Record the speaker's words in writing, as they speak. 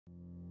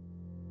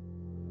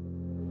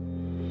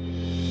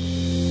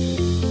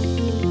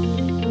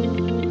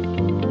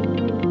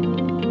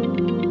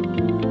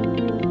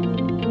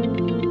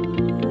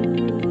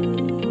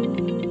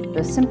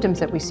the symptoms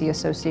that we see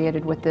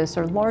associated with this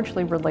are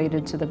largely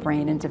related to the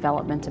brain and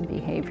development and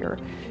behavior.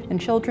 In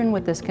children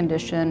with this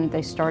condition,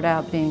 they start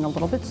out being a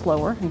little bit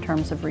slower in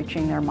terms of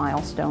reaching their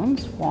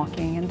milestones,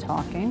 walking and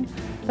talking,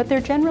 but they're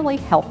generally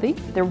healthy.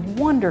 They're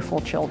wonderful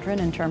children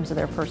in terms of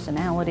their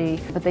personality,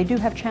 but they do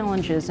have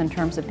challenges in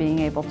terms of being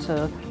able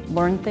to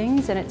learn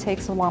things, and it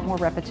takes a lot more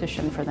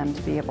repetition for them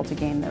to be able to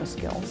gain those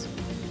skills.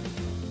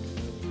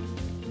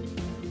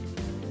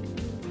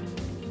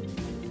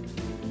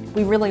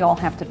 We really all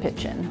have to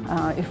pitch in.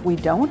 If we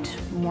don't,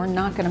 we're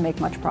not going to make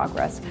much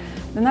progress.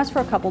 And that's for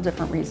a couple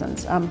different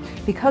reasons.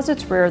 Because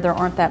it's rare, there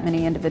aren't that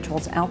many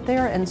individuals out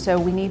there, and so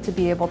we need to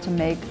be able to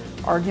make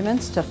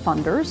arguments to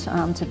funders,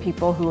 to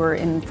people who are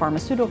in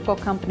pharmaceutical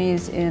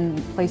companies,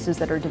 in places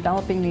that are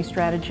developing these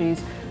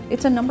strategies.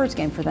 It's a numbers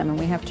game for them, and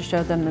we have to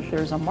show them that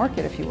there's a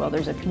market, if you will.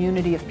 There's a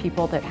community of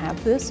people that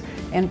have this,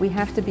 and we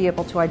have to be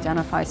able to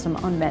identify some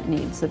unmet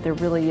needs, that there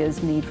really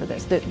is need for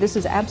this. This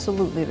is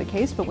absolutely the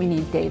case, but we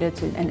need data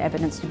and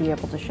evidence to be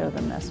able to show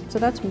them this. So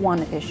that's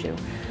one issue.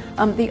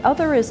 The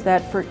other is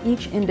that for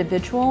each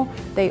individual,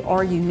 they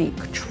are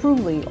unique,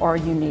 truly are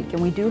unique,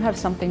 and we do have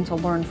something to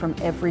learn from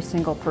every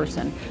single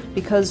person,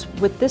 because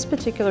with this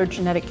particular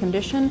genetic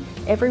condition,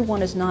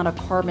 everyone is not a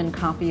carbon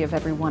copy of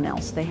everyone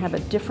else. They have a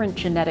different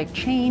genetic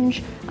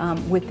change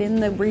within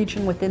the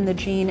region, within the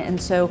gene,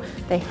 and so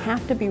they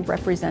have to be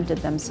represented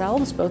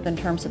themselves, both in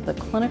terms of the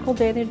clinical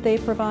data they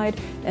provide,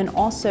 and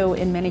also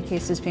in many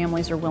cases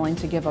families are willing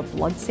to give a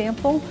blood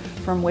sample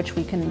from which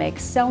we can make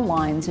cell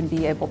lines and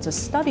be able to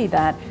study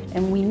that.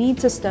 And we need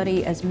to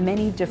study as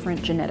many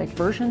different genetic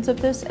versions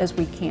of this as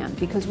we can,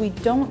 because we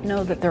don't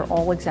know that they're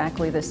all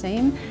exactly the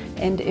same.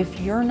 And if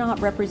you're not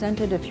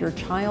represented, if your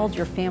child,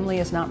 your family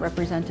is not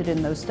represented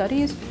in those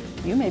studies,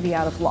 you may be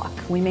out of luck.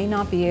 We may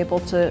not be able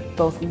to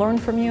both learn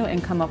from you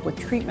and come up with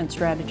treatment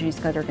strategies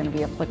that are going to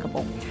be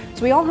applicable.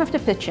 So we all have to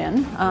pitch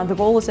in. The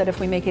goal is that if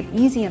we make it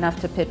easy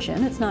enough to pitch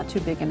in, it's not too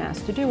big an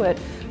ask to do it,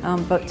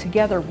 but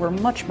together we're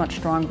much, much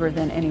stronger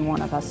than any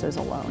one of us is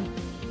alone.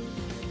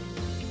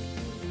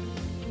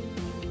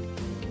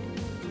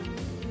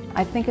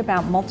 I think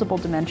about multiple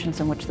dimensions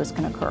in which this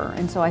can occur,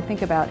 and so I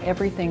think about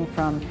everything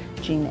from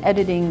gene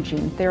editing,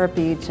 gene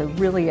therapy, to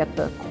really at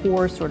the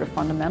core sort of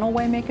fundamental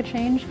way make a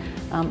change.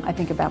 I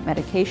think about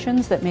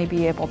medications that may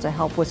be able to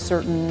help with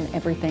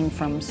everything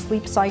from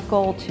sleep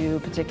cycle to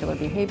particular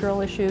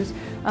behavioral issues,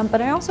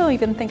 but I also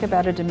even think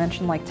about a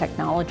dimension like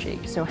technology.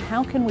 So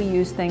how can we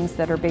use things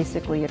that are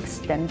basically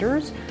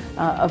extenders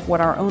of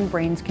what our own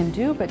brains can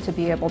do, but to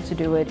be able to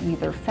do it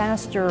either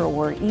faster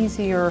or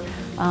easier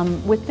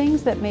with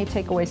things that may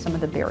take away some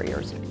of the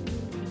barriers.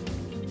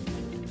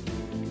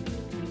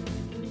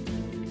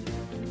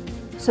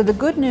 So the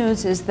good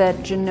news is that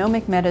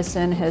genomic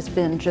medicine has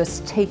been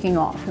just taking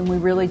off, and we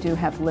really do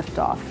have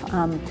liftoff.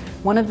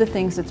 One of the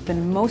things that's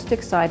been most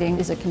exciting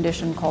is a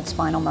condition called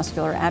spinal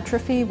muscular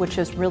atrophy, which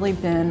has really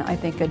been, I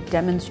think, a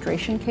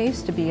demonstration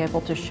case to be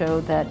able to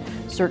show that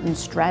certain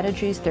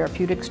strategies,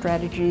 therapeutic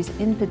strategies,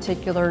 in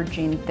particular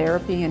gene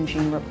therapy and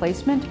gene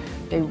replacement,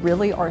 they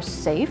really are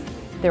safe.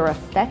 They're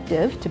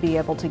effective to be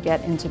able to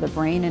get into the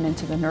brain and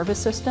into the nervous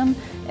system,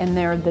 and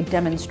they're the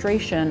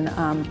demonstration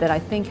that I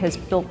think has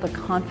built the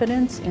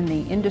confidence in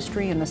the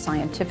industry and the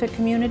scientific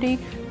community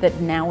that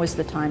now is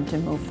the time to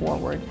move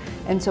forward.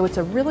 And so it's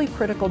a really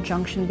critical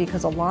junction,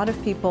 because a lot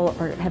of people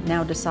have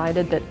now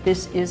decided that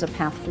this is a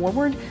path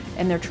forward,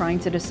 and they're trying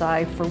to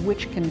decide for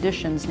which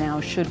conditions now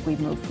should we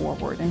move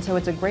forward. And so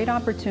it's a great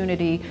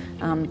opportunity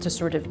to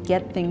sort of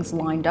get things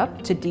lined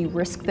up, to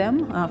de-risk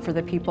them for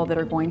the people that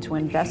are going to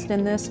invest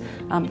in this,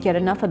 get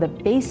enough of the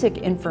basic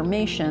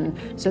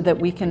information so that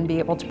we can be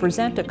able to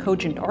present a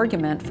cogent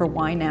argument for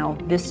why now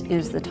this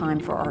is the time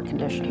for our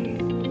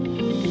condition.